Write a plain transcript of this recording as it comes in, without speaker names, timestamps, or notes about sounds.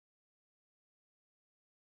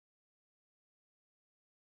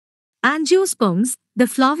Angiosperms, the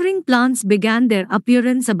flowering plants began their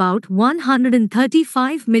appearance about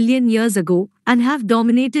 135 million years ago and have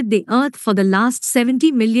dominated the earth for the last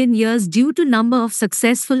 70 million years due to number of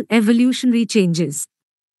successful evolutionary changes.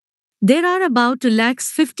 There are about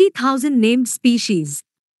 250,000 named species.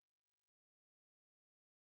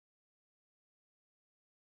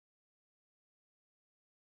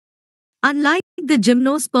 Unlike the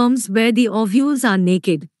gymnosperms where the ovules are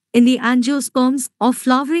naked, in the angiosperms or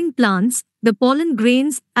flowering plants, the pollen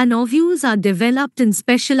grains and ovules are developed in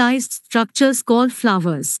specialized structures called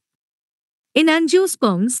flowers. In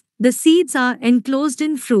angiosperms, the seeds are enclosed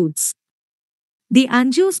in fruits. The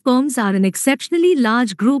angiosperms are an exceptionally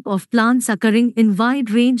large group of plants occurring in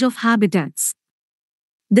wide range of habitats.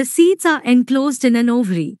 The seeds are enclosed in an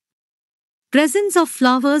ovary. Presence of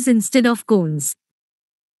flowers instead of cones.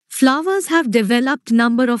 Flowers have developed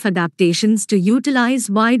number of adaptations to utilize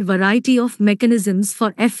wide variety of mechanisms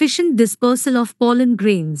for efficient dispersal of pollen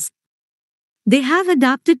grains. They have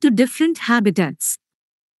adapted to different habitats.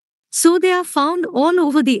 So they are found all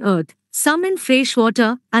over the earth, some in fresh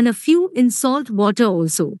water and a few in salt water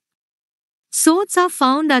also. Sorts are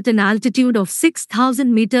found at an altitude of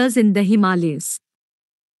 6,000 meters in the Himalayas.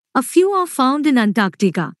 A few are found in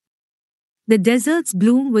Antarctica. The deserts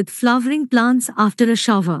bloom with flowering plants after a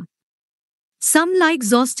shower. Some like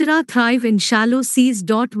Zostera thrive in shallow seas.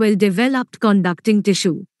 Well-developed conducting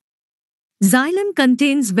tissue. Xylem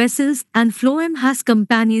contains vessels and phloem has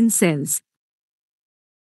companion cells.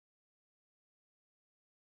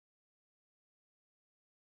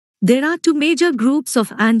 There are two major groups of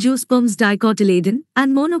angiosperms, dicotyledon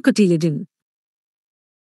and monocotyledon.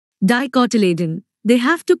 Dicotyledon, they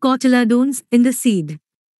have two cotyledones in the seed.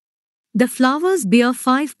 The flowers bear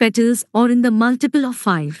 5 petals or in the multiple of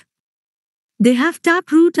 5. They have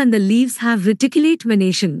taproot and the leaves have reticulate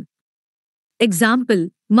venation. Example,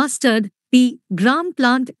 mustard, pea, gram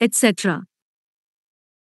plant, etc.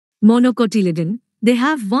 Monocotyledon, they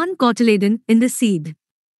have one cotyledon in the seed.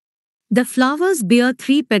 The flowers bear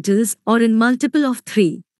 3 petals or in multiple of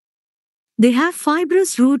 3. They have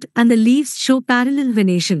fibrous root and the leaves show parallel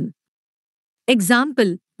venation.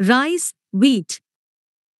 Example, rice, wheat,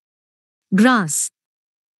 grass.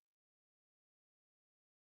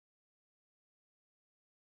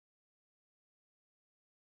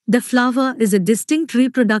 The flower is a distinct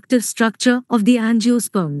reproductive structure of the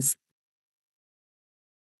angiosperms.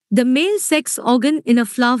 The male sex organ in a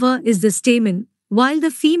flower is the stamen, while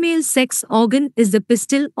the female sex organ is the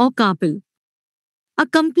pistil or carpel. A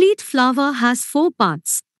complete flower has 4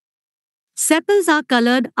 parts. Sepals are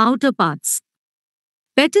colored outer parts.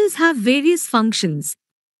 Petals have various functions,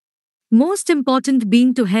 most important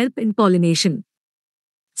being to help in pollination.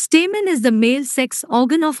 Stamen is the male sex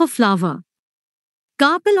organ of a flower.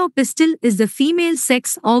 Carpel or pistil is the female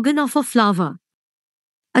sex organ of a flower.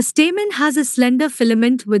 A stamen has a slender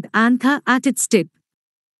filament with anther at its tip.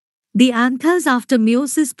 The anthers after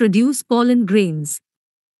meiosis produce pollen grains.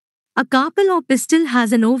 A carpel or pistil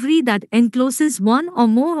has an ovary that encloses one or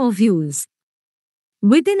more ovules.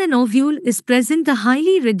 Within an ovule is present a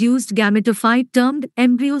highly reduced gametophyte termed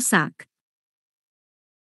embryo sac.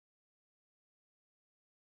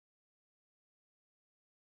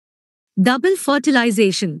 Double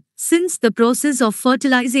fertilization. Since the process of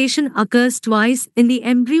fertilization occurs twice in the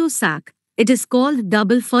embryo sac, it is called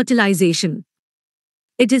double fertilization.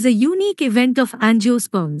 It is a unique event of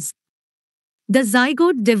angiosperms. The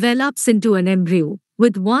zygote develops into an embryo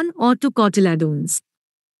with 1 or 2 cotyledones.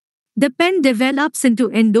 The pen develops into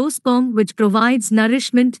endosperm which provides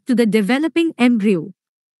nourishment to the developing embryo.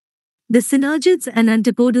 The synergids and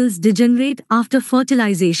antipodals degenerate after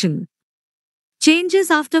fertilization. Changes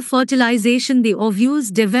after fertilization, the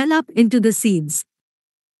ovules develop into the seeds.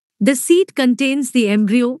 The seed contains the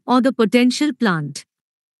embryo or the potential plant.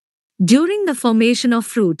 During the formation of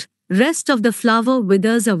fruit, rest of the flower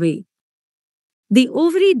withers away. The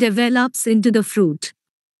ovary develops into the fruit.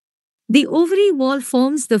 The ovary wall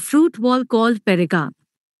forms the fruit wall called pericarp.